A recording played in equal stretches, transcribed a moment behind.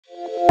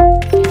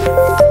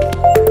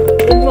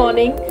Good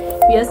morning.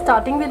 We are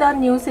starting with our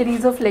new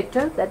series of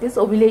lectures, that is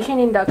ovulation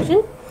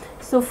induction.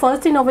 So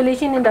first in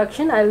ovulation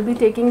induction I will be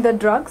taking the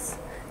drugs,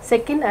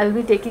 second I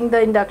will be taking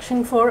the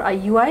induction for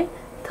IUI,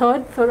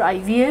 third for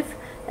IVF,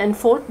 and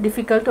fourth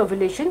difficult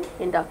ovulation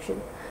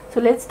induction. So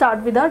let's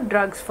start with our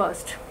drugs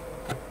first.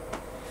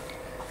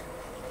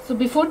 So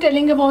before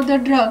telling about the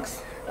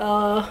drugs,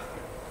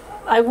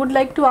 I would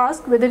like to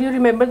ask whether you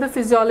remember the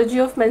physiology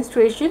of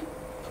menstruation.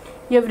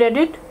 You have read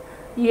it,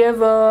 you have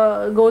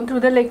gone through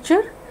the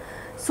lecture.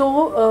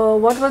 So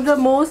what was the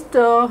most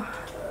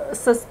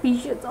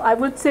suspicious, I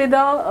would say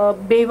the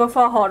Beva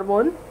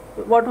hormone,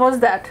 what was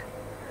that?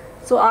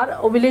 So our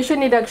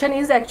ovulation induction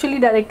is actually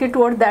directed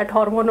towards that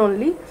hormone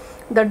only.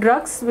 The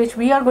drugs which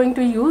we are going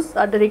to use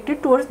are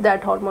directed towards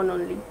that hormone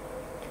only.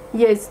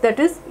 Yes, that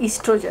is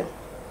estrogen.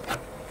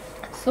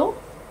 So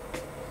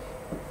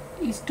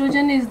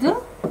estrogen is the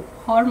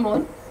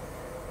hormone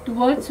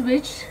towards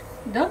which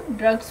the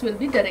drugs will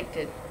be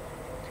directed.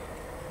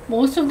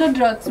 Most of the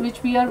drugs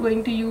which we are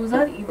going to use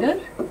are either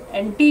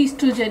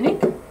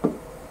anti-estrogenic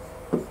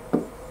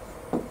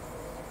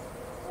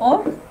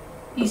or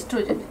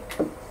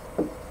estrogenic.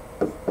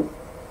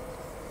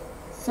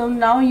 So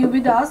now you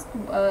would ask,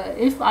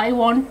 if I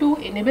want to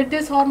inhibit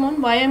this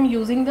hormone, why I am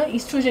using the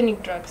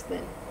estrogenic drugs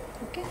then?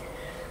 Okay,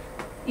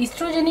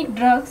 estrogenic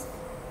drugs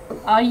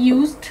are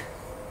used,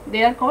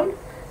 they are called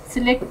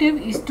selective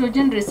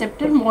estrogen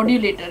receptor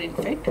modulator in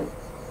fact,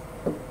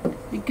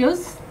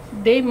 because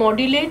they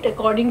modulate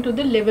according to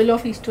the level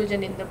of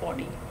estrogen in the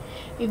body.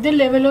 If the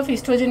level of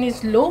estrogen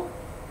is low,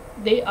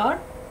 they are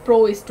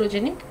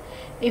pro-estrogenic.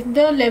 If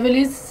the level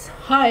is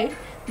high,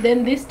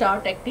 then they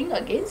start acting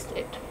against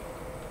it.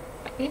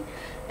 Okay.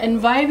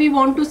 And why we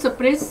want to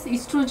suppress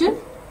estrogen?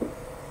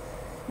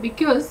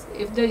 Because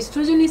if the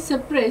estrogen is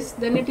suppressed,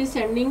 then it is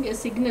sending a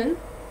signal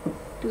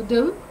to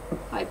the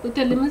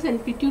hypothalamus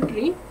and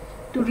pituitary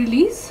to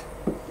release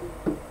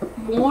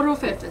more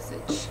of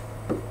FSH.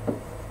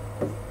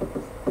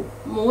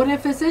 More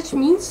FSH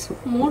means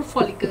more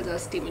follicles are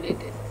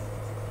stimulated.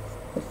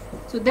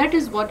 So that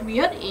is what we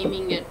are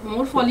aiming at,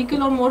 more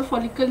follicle or more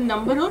follicle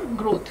number or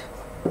growth.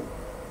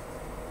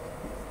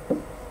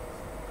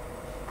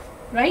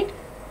 Right?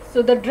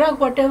 So the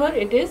drug, whatever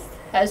it is,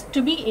 has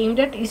to be aimed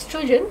at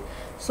estrogen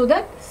so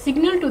that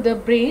signal to the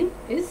brain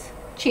is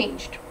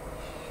changed.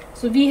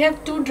 So we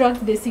have two drugs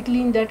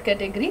basically in that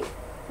category.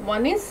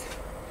 One is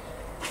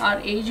our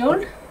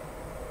age-old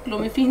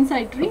clomiphene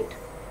citrate.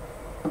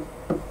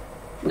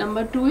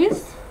 Number two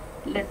is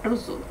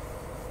letrozole.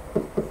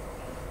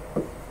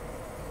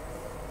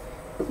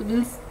 So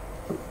we'll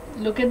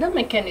look at the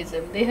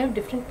mechanism. They have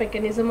different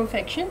mechanism of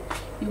action.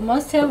 You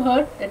must have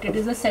heard that it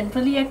is a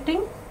centrally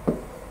acting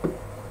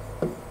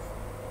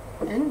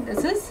and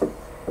this is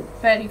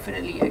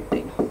peripherally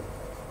acting.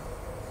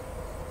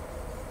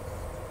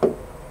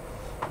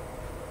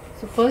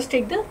 So first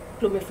take the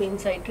clomiphene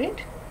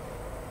citrate.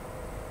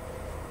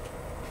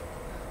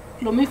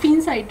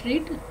 Clomiphene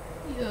citrate,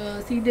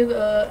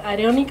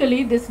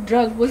 ironically this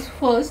drug was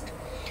first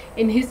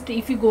in history,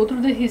 if you go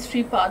through the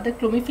history part, the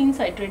clomiphene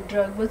citrate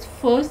drug was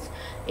first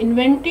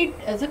invented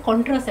as a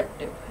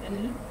contraceptive,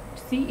 and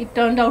see it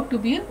turned out to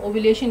be an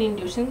ovulation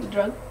induction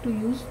drug to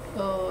use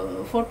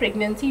for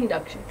pregnancy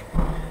induction.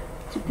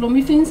 So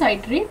clomiphene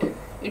citrate,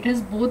 it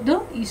has both the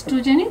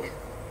estrogenic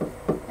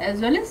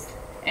as well as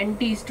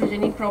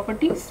anti-estrogenic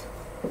properties.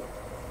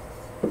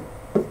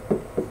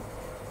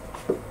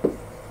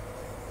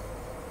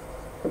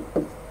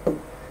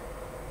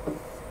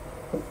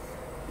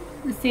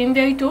 The same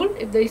way I told,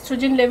 if the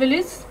estrogen level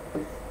is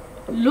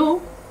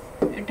low,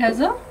 it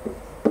has a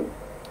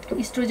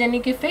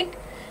estrogenic effect.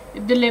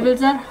 If the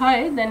levels are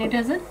high, then it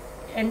has an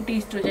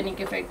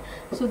anti-estrogenic effect.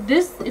 So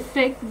this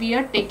effect we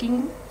are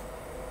taking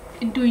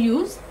into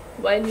use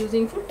while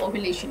using for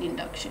ovulation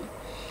induction.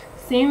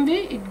 Same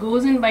way it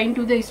goes and binds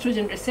to the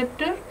estrogen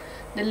receptor.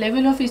 The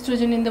level of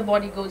estrogen in the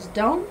body goes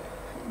down.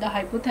 The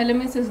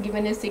hypothalamus is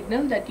given a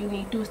signal that you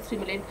need to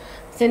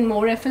send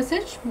more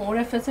FSH. More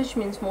FSH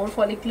means more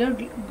follicular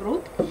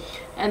growth,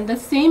 and the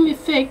same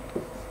effect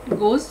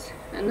goes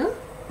in a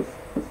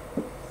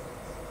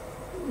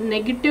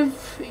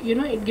negative,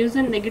 it gives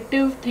a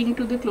negative thing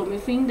to the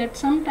clomiphene, that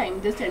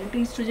sometimes this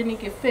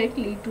anti-estrogenic effect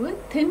lead to a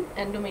thin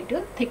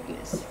endometrial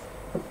thickness.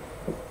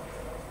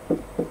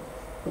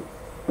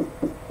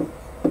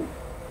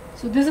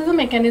 So this is the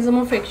mechanism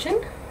of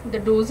action. The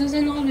doses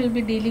and all will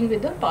be dealing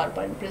with the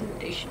PowerPoint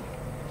presentation.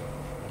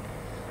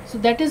 So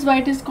that is why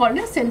it is called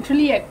as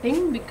centrally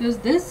acting, because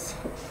this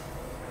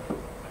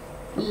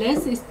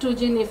less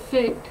estrogen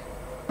effect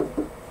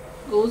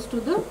goes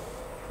to the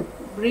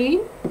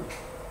brain.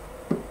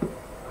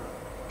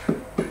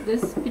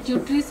 This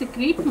pituitary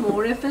secrete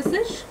more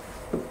FSH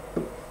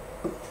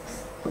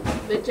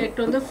which act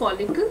on the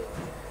follicle.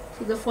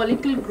 So the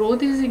follicle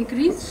growth is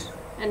increased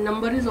and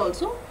number is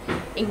also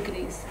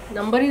increased.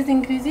 Number is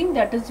increasing,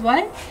 that is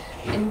why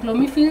in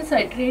clomiphene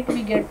citrate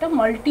we get a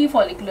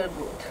multifollicular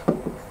growth,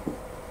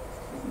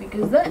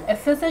 because the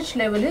FSH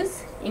level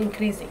is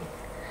increasing.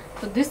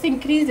 So this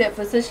increased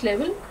FSH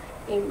level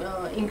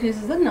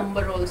increases the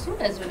number also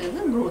as well as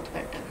the growth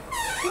pattern.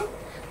 Okay?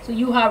 So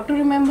you have to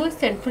remember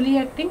centrally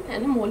acting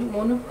and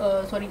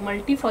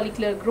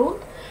multifollicular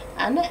growth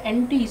and an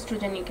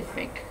anti-estrogenic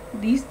effect.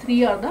 These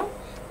three are the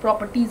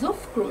properties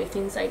of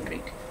clomiphene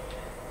citrate.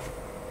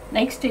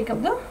 Next, take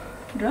up the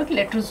drug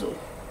letrozole.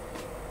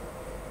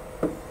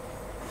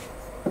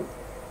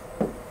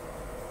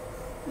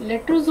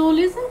 Letrozole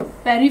is a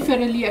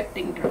peripherally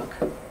acting drug.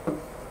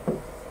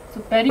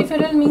 So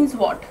peripheral means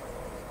what?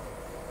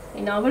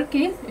 In our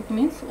case, it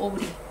means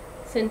ovary.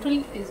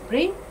 Central is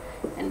brain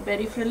and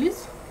peripheral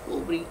is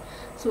ovary.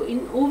 So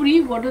in ovary,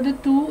 what are the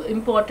two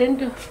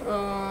important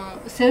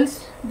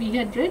cells we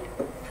had read?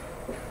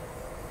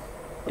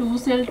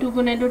 2-cell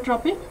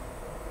 2-gonadotropin,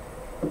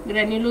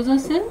 granulosa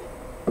cell,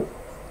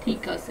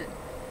 theca cell.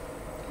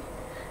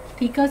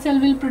 Theca cell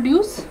will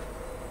produce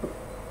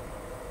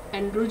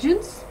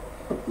androgens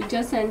which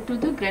are sent to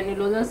the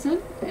granulosa cell,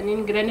 and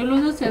in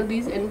granulosa cell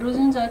these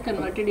androgens are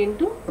converted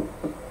into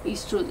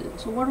estrogen.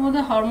 So what was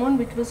the hormone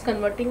which was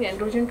converting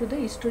androgen to the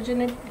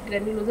estrogen at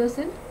granulosa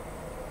cell?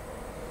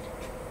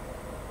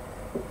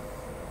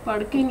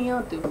 पढ़ के नहीं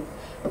आते हो,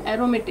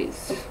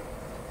 aromatase.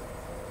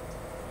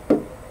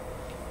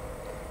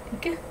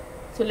 ठीक है,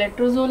 so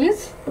letrozole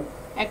is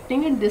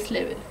acting at this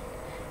level.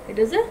 It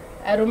is a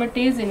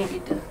aromatase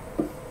inhibitor.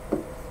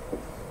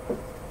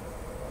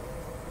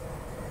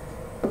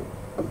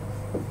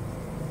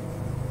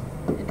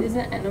 It is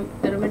an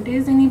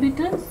aromatase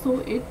inhibitor, so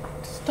it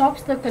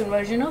stops the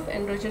conversion of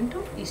androgen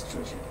to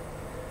estrogen.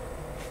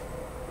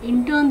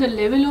 In turn, the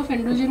level of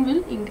androgen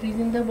will increase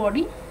in the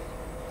body,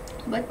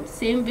 but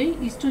same way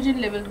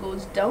estrogen level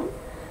goes down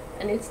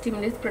and it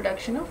stimulates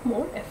production of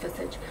more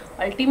FSH.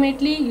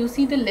 Ultimately, you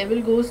see the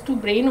level goes to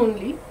brain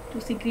only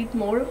to secrete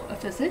more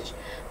FSH,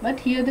 but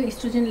here the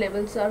estrogen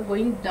levels are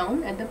going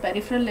down at the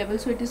peripheral level,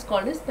 so it is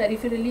called as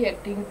peripherally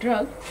acting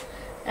drug,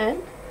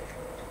 and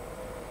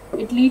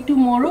it lead to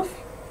more of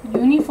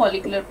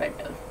unifollicular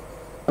pattern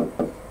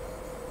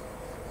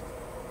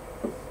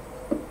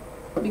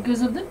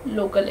because of the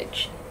local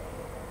action.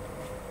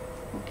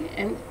 Okay,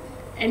 and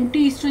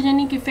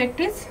anti-estrogenic effect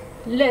is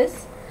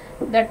less,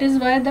 that is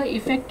why the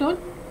effect on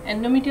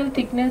endometrial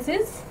thickness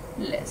is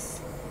less.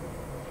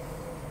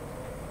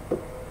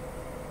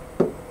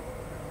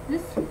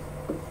 This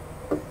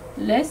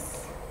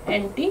less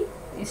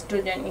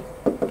anti-estrogenic,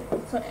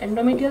 so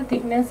endometrial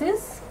thickness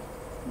is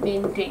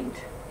maintained.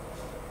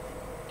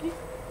 Okay.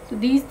 So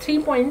these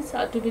 3 points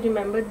are to be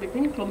remembered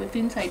between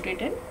clomiphene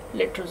citrate and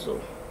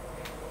letrozole.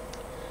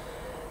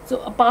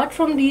 So apart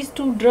from these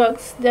two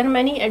drugs, there are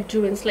many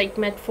adjuvants like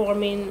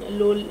metformin,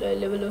 low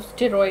level of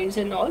steroids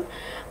and all,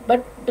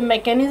 but the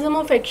mechanism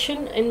of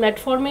action in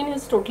metformin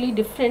is totally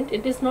different.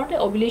 It is not an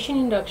ovulation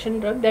induction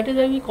drug, that is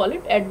why we call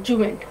it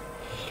adjuvant.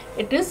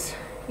 It is,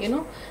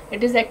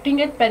 it is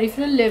acting at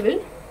peripheral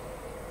level,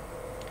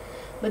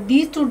 but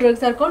these two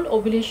drugs are called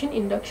ovulation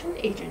induction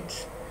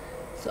agents.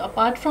 So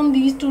apart from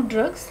these two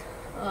drugs,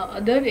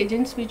 other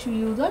agents which we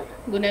use are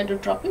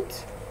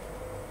gonadotropins,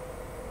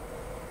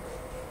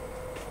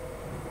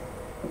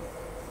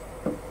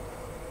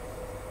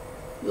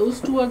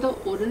 those two are the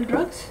oral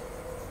drugs.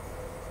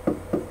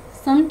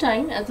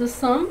 Sometime as a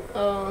sum,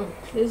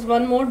 there is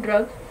one more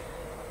drug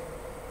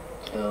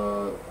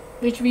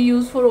which we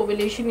use for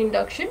ovulation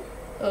induction.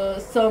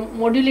 Some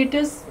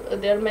modulators,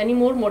 there are many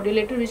more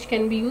modulators which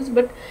can be used,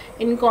 but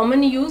in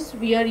common use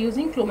we are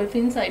using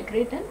clomiphene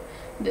citrate and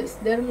this.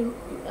 There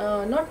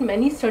are not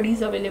many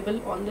studies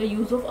available on the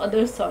use of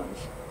other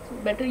SERMs, so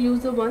better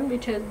use the one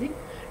which has the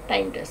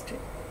time tested.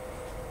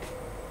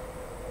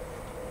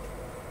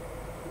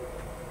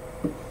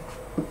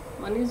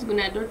 One is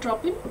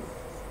gonadotropin,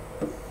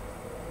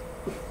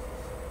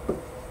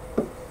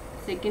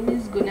 second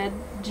is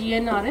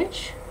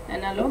GnRH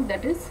analog,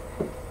 that is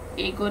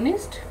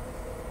agonist,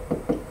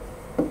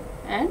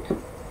 and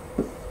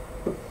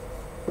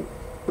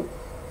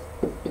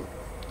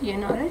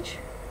GnRH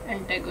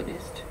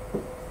antagonist.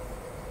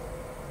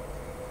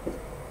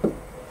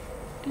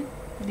 Okay.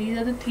 These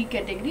are the 3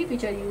 categories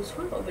which are used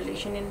for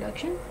ovulation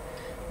induction.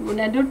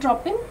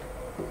 Gonadotropin,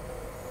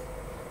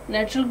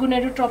 natural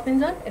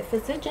gonadotropins are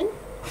FSH and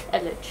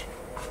LH.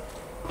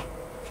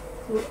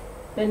 So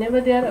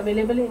whenever they are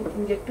available in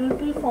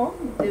injectable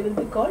form, they will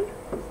be called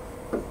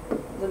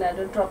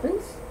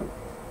gonadotropins.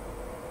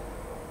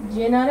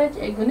 GnRH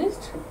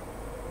agonist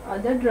are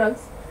the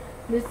drugs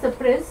which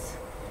suppress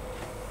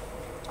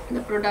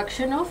the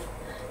production of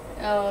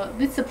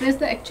the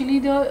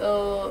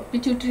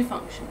pituitary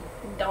function.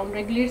 It down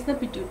regulates the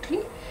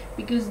pituitary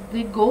because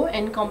they go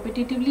and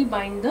competitively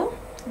bind the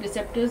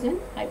receptors in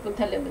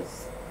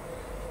hypothalamus.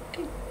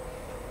 Okay.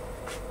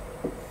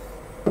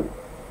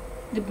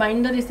 They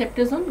bind the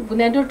receptors on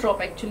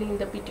gonadotrop actually in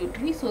the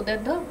pituitary, so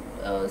that the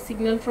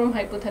signal from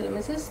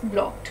hypothalamus is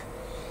blocked.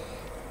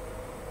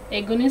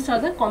 Agonists are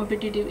the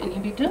competitive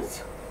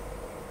inhibitors.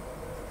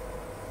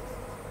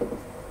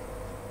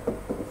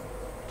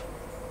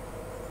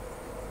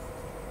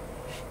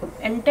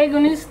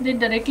 Antagonists, they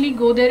directly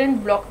go there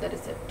and block the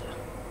receptor.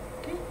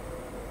 Okay.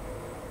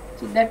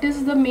 So that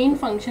is the main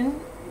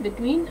function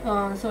between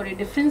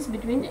difference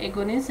between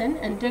agonist and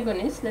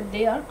antagonist, that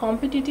they are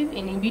competitive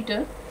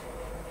inhibitor.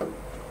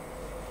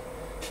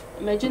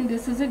 Imagine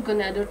this is a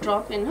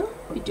gonadotrope in a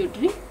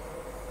pituitary.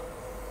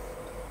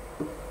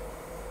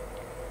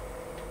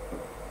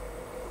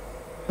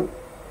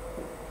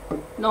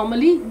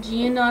 Normally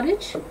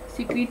GnRH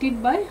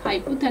secreted by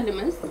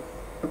hypothalamus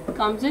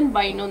comes and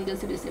bind on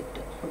this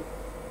receptor.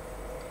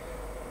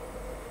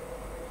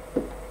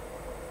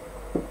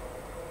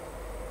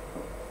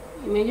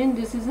 Imagine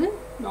this is a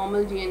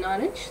normal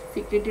GnRH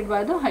secreted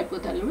by the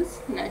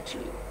hypothalamus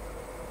naturally.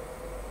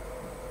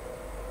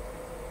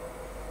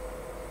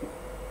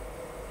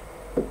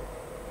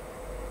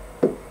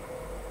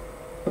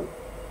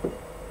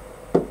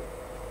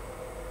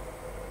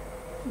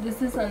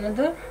 This is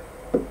another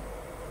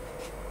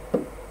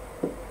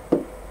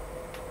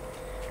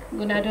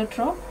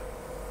gonadotrope.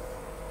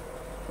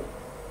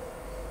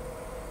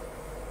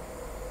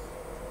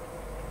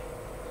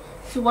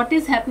 So what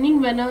is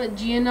happening when a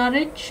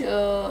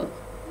GnRH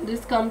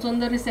this comes on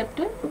the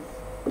receptor?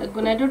 The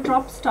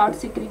gonadotrope starts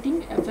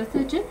secreting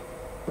FSH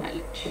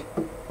and LH.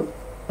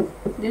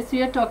 This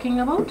we are talking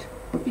about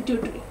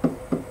pituitary.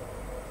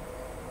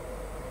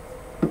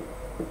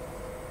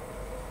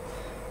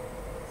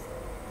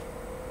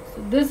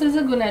 So this is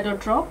a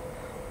gonadotrope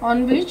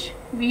on which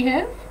we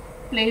have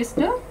placed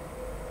a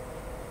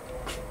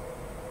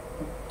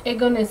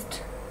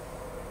agonist,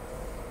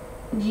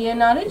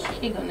 GnRH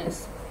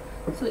agonist.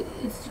 So it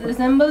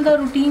resembles the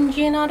routine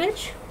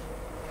GnRH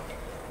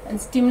and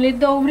stimulate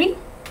the ovary.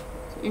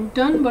 So in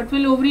turn, what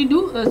will ovary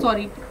do?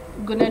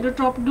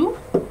 Gonadotrope do?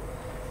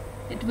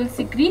 It will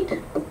secrete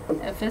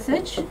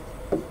FSH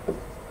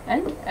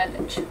and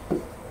LH.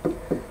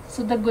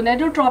 So the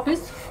gonadotrope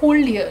is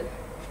fooled here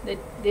that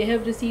they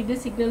have received a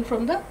signal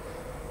from the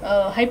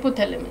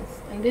hypothalamus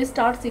and they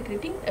start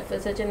secreting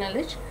FSH and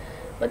LH.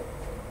 But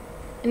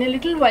in a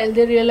little while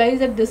they realize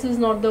that this is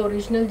not the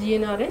original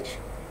GnRH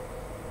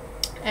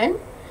and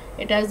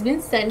it has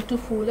been sent to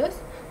fool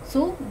us.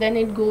 So then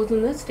it goes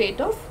in a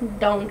state of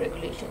down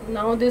regulation.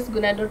 Now this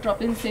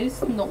gonadotropin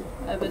says no,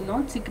 I will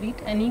not secrete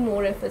any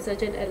more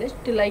FSH and LH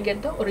till I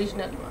get the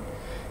original one.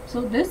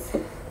 So this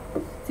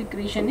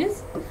secretion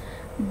is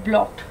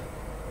blocked.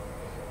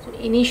 So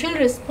initial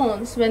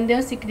response when they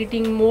are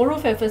secreting more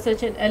of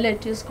FSH and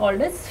LH is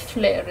called as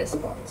flare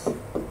response.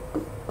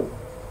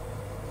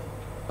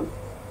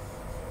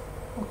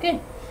 Okay,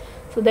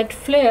 so that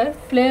flare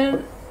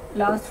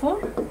lasts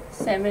for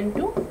 7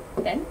 to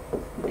 10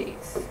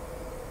 days.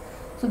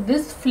 So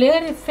this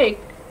flare effect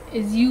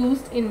is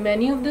used in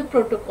many of the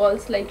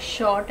protocols like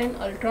short and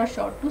ultra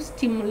short to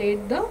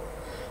stimulate the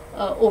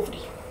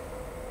ovary.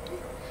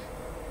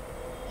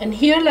 And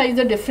here lies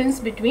the difference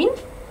between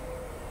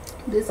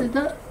this is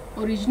the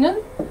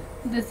original,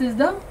 this is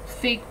the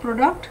fake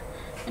product,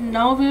 and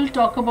now we will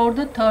talk about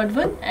the third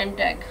one,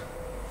 antag.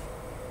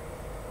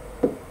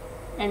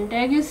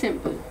 Antag is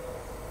simple.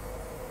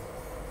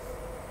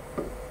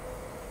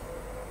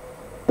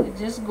 It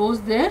just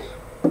goes there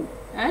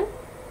and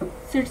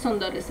sits on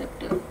the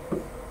receptor.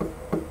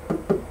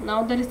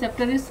 Now the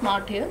receptor is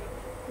smart here.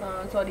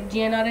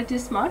 GnRH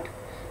is smart.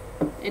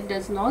 It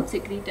does not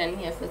secrete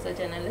any FSH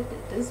and LH.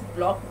 It is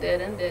blocked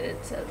there and there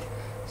itself.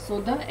 So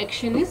the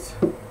action is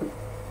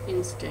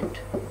instant.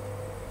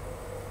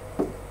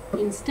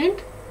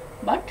 Instant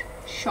but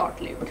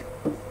short-lived.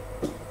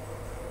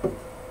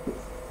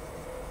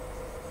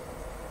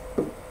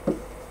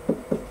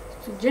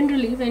 So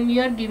generally when we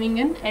are giving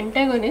an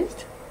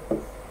antagonist,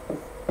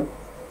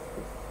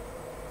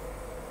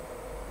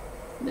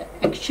 the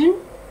action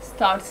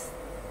starts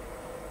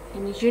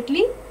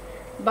immediately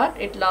but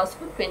it lasts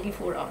for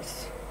 24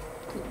 hours.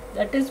 So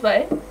that is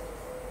why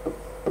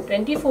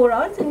 24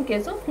 hours in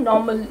case of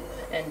normal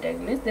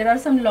antagonists. There are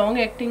some long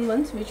acting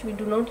ones which we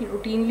do not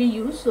routinely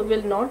use, so we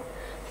will not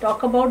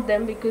talk about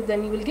them because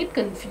then you will get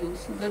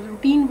confused. So the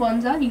routine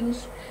ones are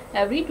used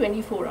every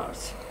 24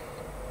 hours.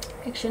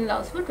 Action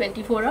lasts for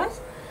 24 hours.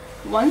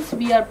 Once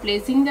we are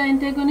placing the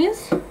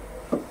antagonist,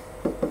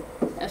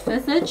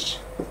 FSH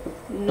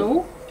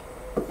no,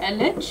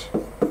 LH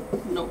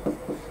no.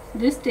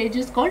 This stage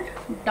is called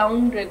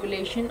down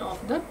regulation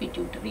of the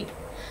pituitary.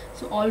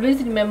 So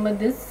always remember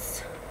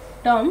this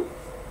term,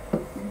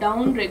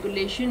 down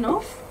regulation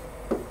of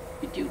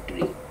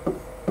pituitary.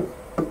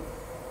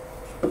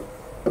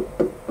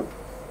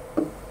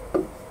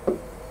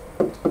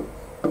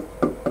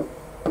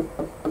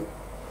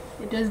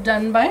 It is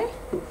done by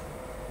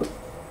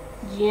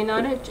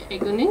GnRH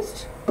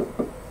agonist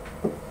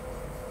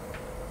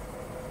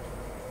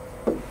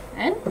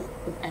and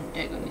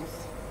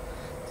antagonist.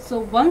 So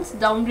once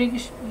down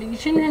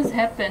regulation has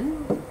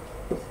happened,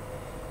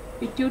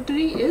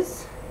 pituitary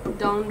is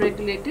down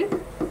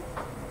regulated.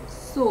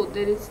 So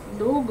there is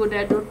no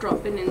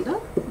gonadotropin in the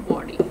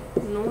body,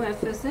 no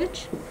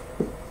FSH,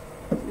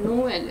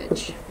 no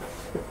LH.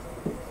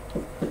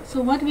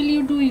 So what will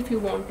you do if you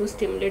want to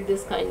stimulate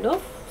this kind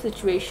of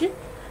situation?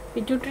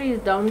 Pituitary is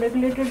down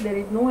regulated, there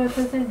is no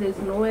FSH, there is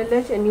no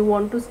LH, and you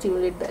want to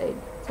stimulate the egg.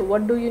 So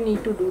what do you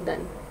need to do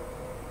then?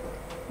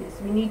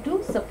 Yes, we need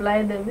to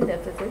supply them with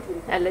FSH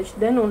and LH,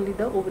 then only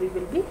the ovary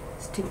will be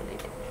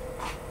stimulated.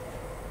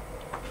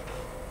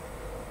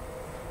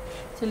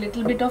 So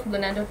little bit of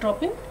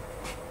gonadotropin.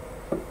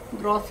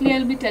 Grossly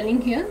I'll be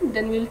telling here,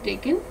 then we'll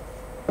take in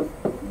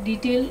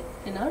detail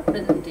in our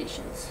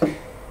presentations.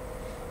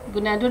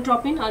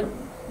 Gonadotropin are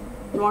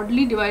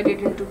broadly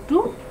divided into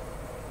two: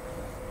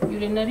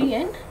 urinary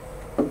and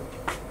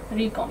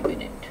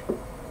recombinant.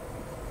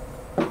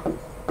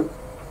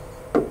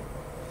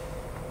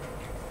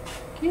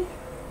 Okay,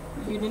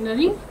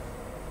 urinary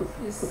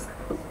is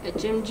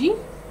HMG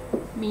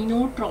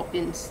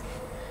minotropins.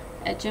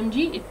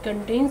 HMG, it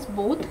contains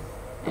both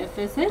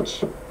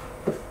FSH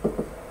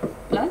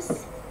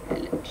plus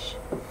LH.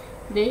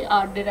 They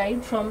are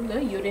derived from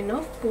the urine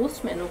of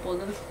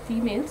postmenopausal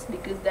females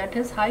because that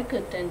has high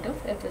content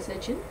of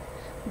FSH in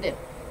them.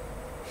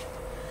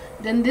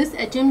 Then this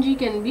HMG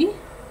can be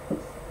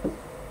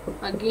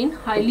again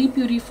highly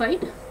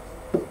purified.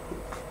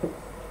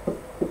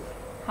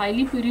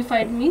 Highly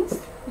purified means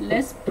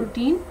less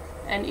protein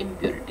and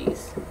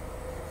impurities,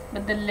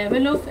 but the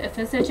level of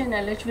FSH and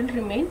LH will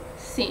remain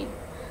same.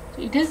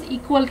 So it has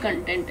equal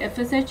content.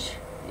 FSH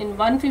in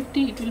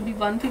 150 it will be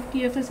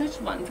 150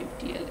 FSH,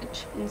 150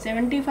 LH. In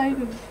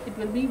 75 it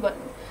will be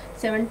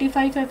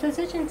 75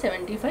 FSH and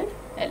 75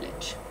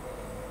 LH.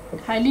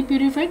 Highly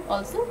purified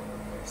also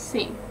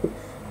same.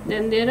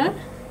 Then there are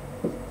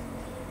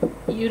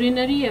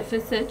urinary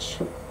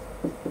FSH.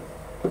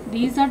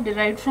 These are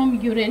derived from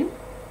urine,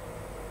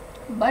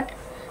 but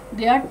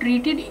they are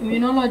treated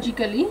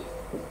immunologically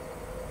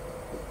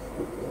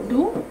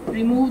to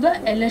remove the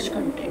LH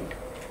content.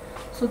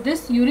 So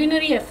this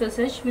urinary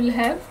FSH will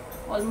have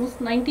almost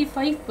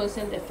 95%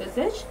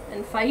 FSH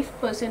and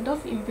 5%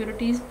 of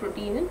impurities,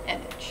 protein and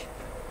LH.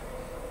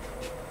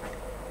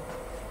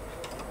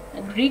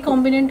 And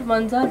recombinant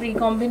ones are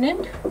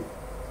recombinant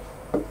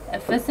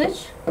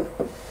FSH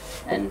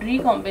and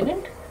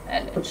recombinant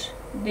LH.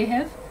 They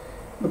have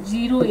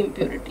zero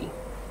impurity.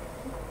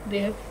 They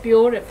have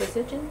pure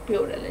FSH and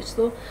pure LH.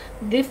 So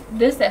this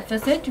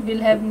FSH will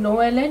have no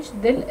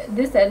LH, then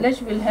this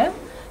LH will have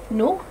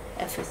no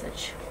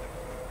FSH.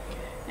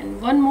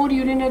 And one more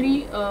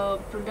urinary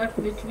product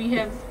which we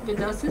have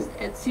with us is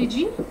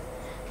HCG.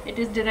 It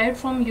is derived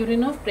from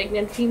urine of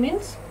pregnant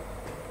females,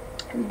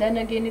 and then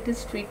again it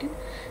is treated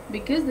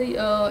because the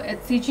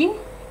HCG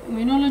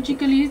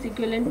immunologically is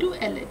equivalent to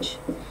LH.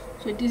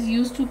 So it is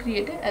used to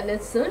create a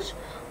LH surge,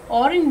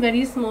 or in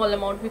very small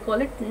amount, we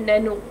call it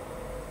nano.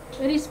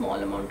 Very small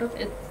amount of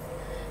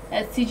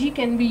HCG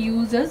can be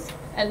used as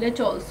LH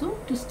also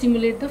to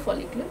stimulate the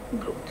follicular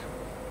growth.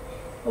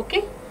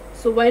 Okay.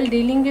 So while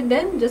dealing with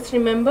them, just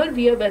remember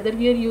whether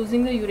we are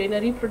using the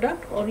urinary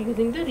product or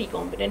using the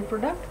recombinant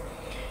product.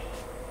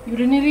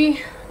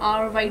 Urinary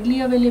are widely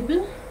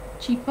available,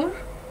 cheaper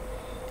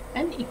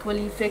and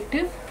equally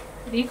effective.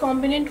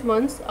 Recombinant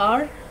ones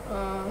are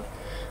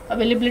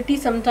availability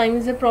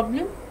sometimes is a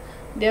problem.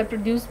 They are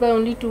produced by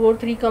only 2 or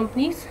 3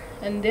 companies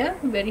and they are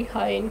very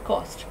high in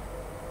cost.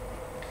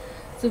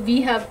 So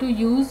we have to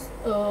use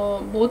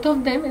both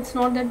of them. It's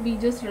not that we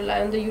just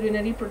rely on the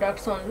urinary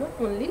products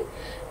only.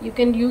 You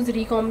can use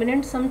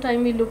recombinant.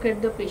 Sometime we look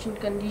at the patient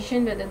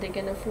condition, whether they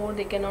can afford,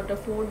 they cannot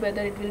afford,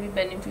 whether it will be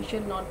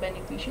beneficial, not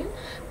beneficial.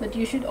 But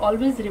you should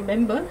always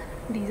remember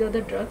these are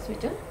the drugs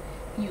which are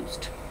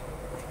used.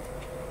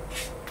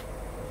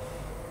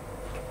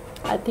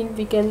 I think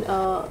we can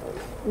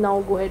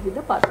now go ahead with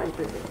the PowerPoint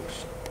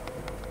presentation.